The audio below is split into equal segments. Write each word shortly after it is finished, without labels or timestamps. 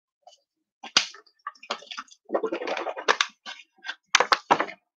Good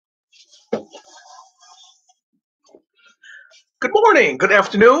morning, good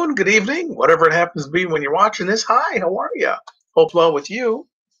afternoon, good evening, whatever it happens to be when you're watching this. Hi, how are you? Hope well with you.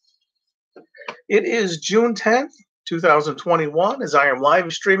 It is June 10th, 2021, as I am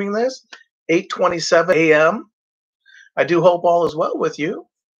live streaming this, 8:27 a.m. I do hope all is well with you.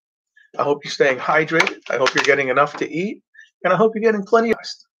 I hope you're staying hydrated. I hope you're getting enough to eat. And I hope you're getting plenty of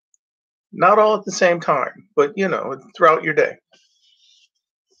rest. Not all at the same time, but, throughout your day.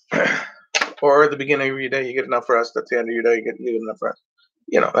 Or at the beginning of your day, you get enough rest. At the end of your day, you get enough rest.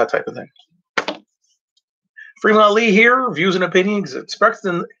 That type of thing. Fremont Lee here. Views and opinions expressed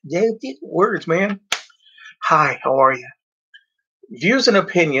in words, man. Hi, how are you? Views and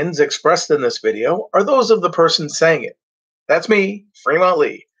opinions expressed in this video are those of the person saying it. That's me, Fremont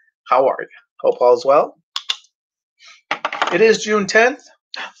Lee. How are you? Hope all is well. It is June 10th.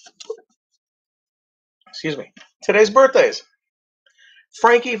 Excuse me. Today's birthdays.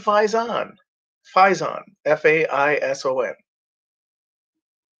 Frankie Faison. Faison. Faison.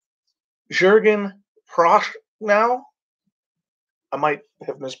 Jürgen Prochnow. I might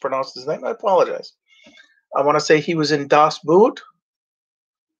have mispronounced his name. I apologize. I want to say he was in Das Boot.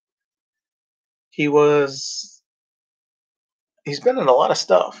 He's been in a lot of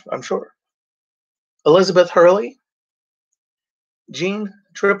stuff, I'm sure. Elizabeth Hurley. Gene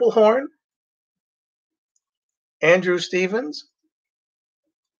Triplehorn. Andrew Stevens.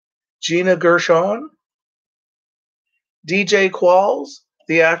 Gina Gershon. DJ Qualls,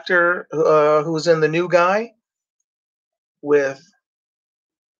 the actor who was in The New Guy with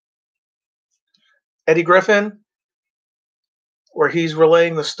Eddie Griffin, where he's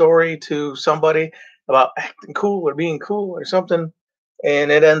relaying the story to somebody about acting cool or being cool or something,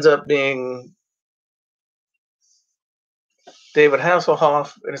 and it ends up being David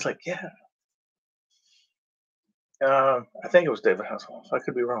Hasselhoff, and it's like, yeah. I think it was David Hasselhoff. I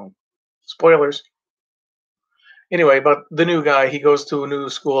could be wrong. Spoilers. Anyway, but The New Guy, he goes to a new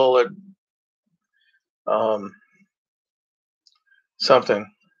school at something.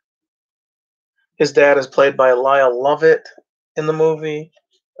 His dad is played by Lyle Lovett in the movie,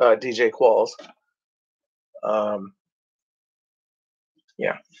 DJ Qualls.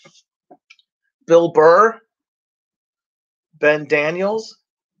 Yeah. Bill Burr, Ben Daniels,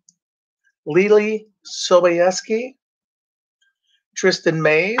 Lily Sobieski, Tristan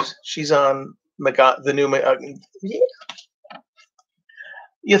Mays. She's on the new.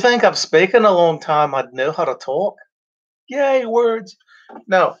 You think I've spoken a long time? I'd know how to talk. Yay, words.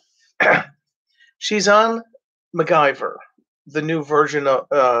 No. She's on MacGyver, the new version of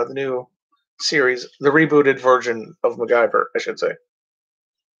the new series, the rebooted version of MacGyver, I should say.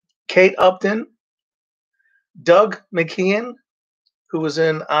 Kate Upton, Doug McKeon, who was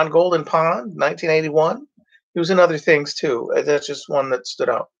in On Golden Pond, 1981. He was in other things too. That's just one that stood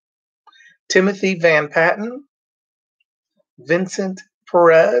out. Timothy Van Patten, Vincent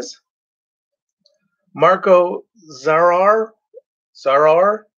Perez, Marco Zaror,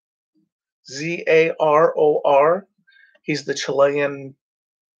 Zaror. He's the Chilean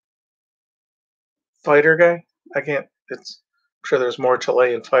fighter guy. I'm sure there's more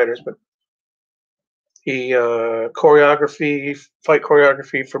Chilean fighters, but he fight choreography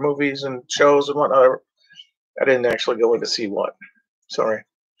for movies and shows and whatnot. I didn't actually go in to see what. Sorry.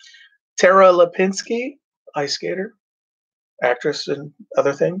 Tara Lipinski, ice skater, actress and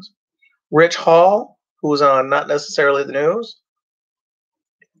other things. Rich Hall, who was on Not Necessarily the News.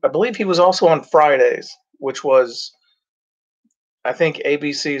 I believe he was also on Fridays, which was, I think,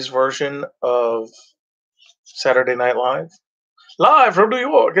 ABC's version of Saturday Night Live. Live from New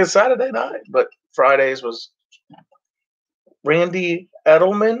York, it's Saturday night. But Fridays was Randy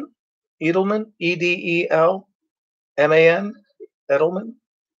Edelman, Edelman, Edelman,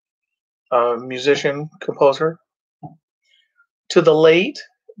 musician, composer. To the late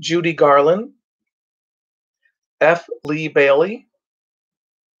Judy Garland, F. Lee Bailey,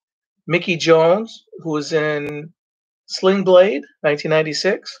 Mickey Jones, who was in Sling Blade,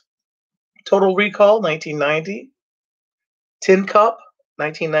 1996, Total Recall, 1990, Tin Cup,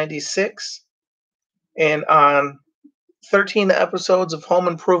 1996, and on 13 episodes of Home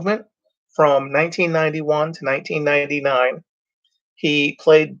Improvement from 1991 to 1999, he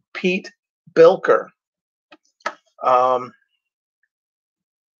played Pete Bilker.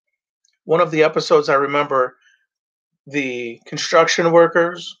 One of the episodes I remember, the construction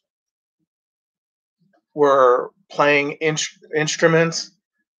workers were playing instruments.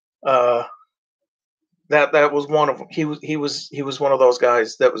 That was one of them. He was one of those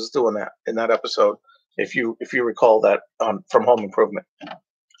guys that was doing that in that episode. If you recall that from Home Improvement.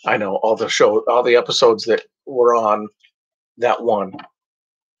 I know all the episodes that were on that one.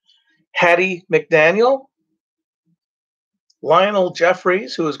 Hattie McDaniel, Lionel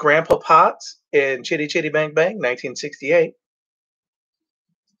Jeffries, who was Grandpa Potts in Chitty Chitty Bang Bang, 1968.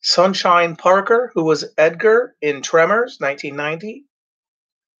 Sunshine Parker, who was Edgar in Tremors, 1990.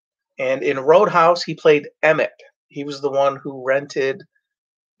 And in Roadhouse, he played Emmett. He was the one who rented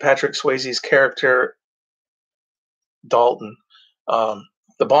Patrick Swayze's character, Dalton,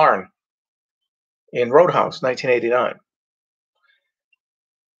 the barn in Roadhouse, 1989.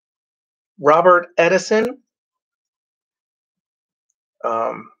 Robert Edison.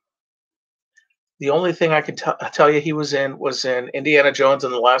 The only thing I could tell you he was in Indiana Jones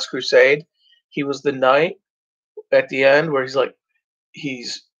and the Last Crusade. He was the knight at the end where he's like, he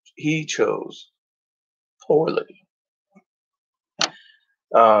chose poorly.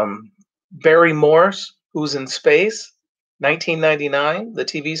 Barry Morse, who's in Space, 1999, the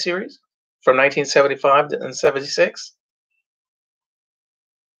TV series from 1975 and 76.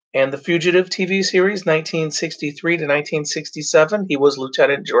 And The Fugitive TV series, 1963 to 1967. He was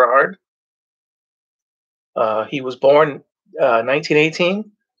Lieutenant Gerard. He was born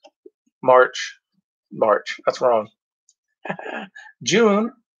 1918, March. That's wrong.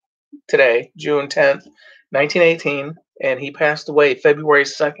 June 10th, 1918, and he passed away February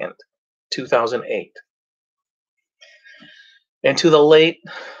 2nd, 2008. And to the late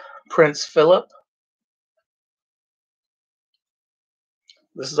Prince Philip.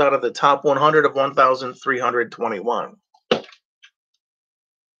 This is out of the top 100 of 1,321.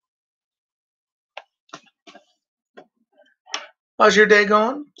 How's your day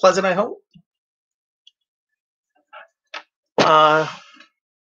going? Pleasant, I hope.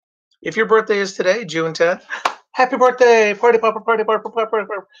 If your birthday is today, June 10th, happy birthday! Party popper, party popper, party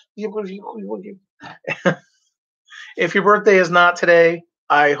popper. If your birthday is not today,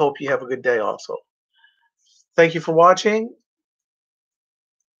 I hope you have a good day also. Thank you for watching.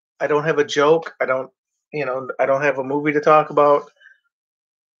 I don't have a joke. I don't have a movie to talk about.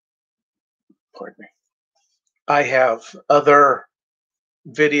 Pardon me. I have other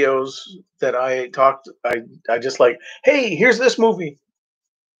videos that I just like, hey, here's this movie.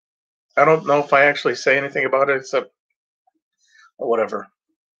 I don't know if I actually say anything about it except whatever.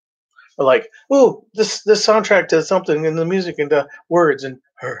 Or like, oh, this soundtrack does something in the music and the words and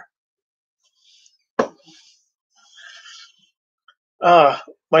her.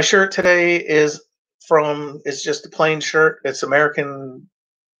 My shirt today is just a plain shirt. It's American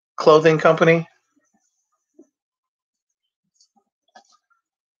Clothing Company.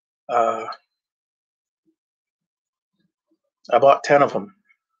 I bought 10 of them.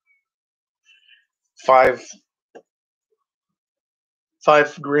 5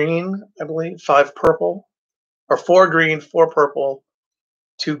 green, I believe, 5 purple, or 4 green, 4 purple,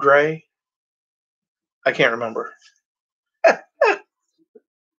 2 gray. I can't remember.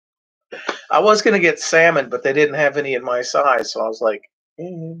 I was going to get salmon, but they didn't have any in my size, so I was like,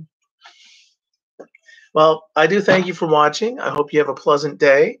 Well, I do thank you for watching. I hope you have a pleasant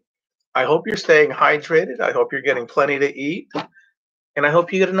day. I hope you're staying hydrated. I hope you're getting plenty to eat. And I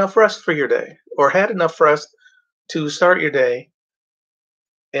hope you get enough rest for your day, or had enough rest to start your day,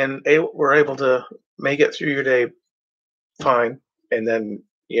 and were able to make it through your day fine. And then,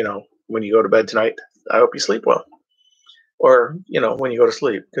 when you go to bed tonight, I hope you sleep well. Or, when you go to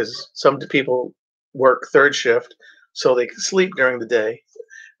sleep, because some people work third shift so they can sleep during the day,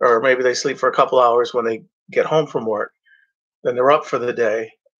 or maybe they sleep for a couple hours when they get home from work. Then they're up for the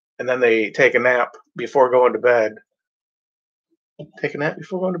day, and then they take a nap before going to bed. Take a nap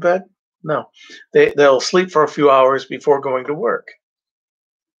before going to bed? No. They'll sleep for a few hours before going to work.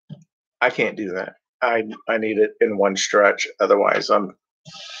 I can't do that. I need it in one stretch. Otherwise,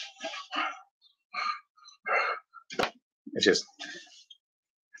 it's just...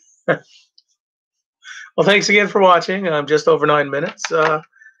 Well, thanks again for watching. I'm just over 9 minutes. Don't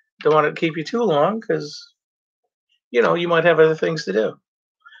want to keep you too long because, you might have other things to do.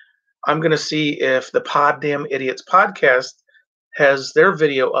 I'm going to see if the Pod Damn Idiots podcast has their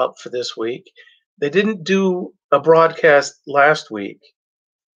video up for this week. They didn't do a broadcast last week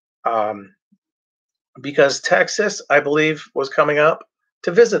because Texas, I believe, was coming up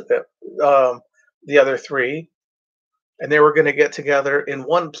to visit them, the other 3, and they were going to get together in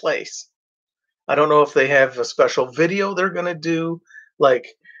one place. I don't know if they have a special video they're going to do, like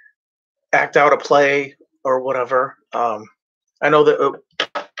act out a play or whatever. I know that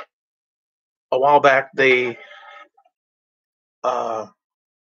a while back they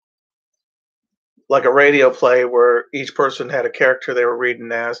like a radio play where each person had a character they were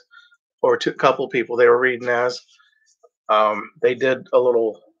reading as, or a couple people they were reading as. They did a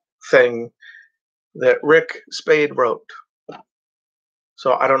little thing that Rick Spade wrote.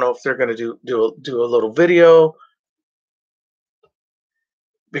 So I don't know if they're going to do a little video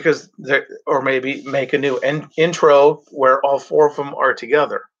because they, or maybe make a new intro where all four of them are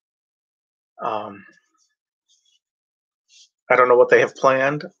together. Um, I don't know what they have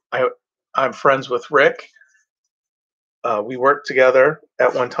planned. I'm friends with Rick. We worked together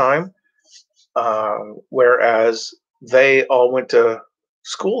at one time, whereas they all went to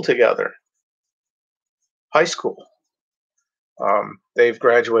school together, high school. They've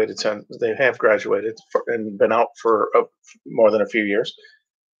graduated since they have graduated and been out for more than a few years,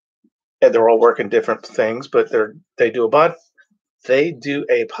 and they're all working different things. But they do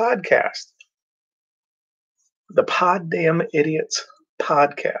a podcast, the Pod Damn Idiots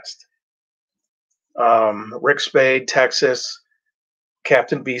podcast. Rick Spade, Texas,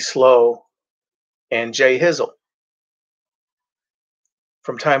 Captain B. Slow, and Jay Hizzle.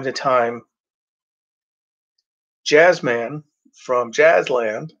 From time to time, Jazzman from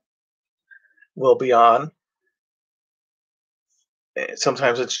Jazzland will be on.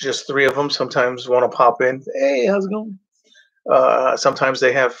 Sometimes it's just three of them. Sometimes one will pop in. Hey, how's it going? Sometimes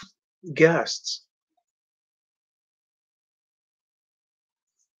they have guests.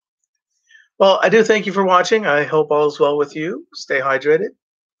 Well, I do thank you for watching. I hope all is well with you. Stay hydrated.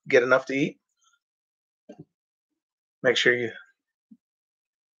 Get enough to eat. Make sure you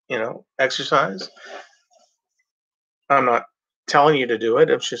exercise. I'm not telling you to do it.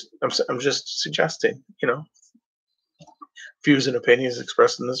 I'm just suggesting. Views and opinions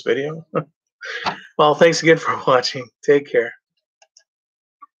expressed in this video. Well, thanks again for watching. Take care.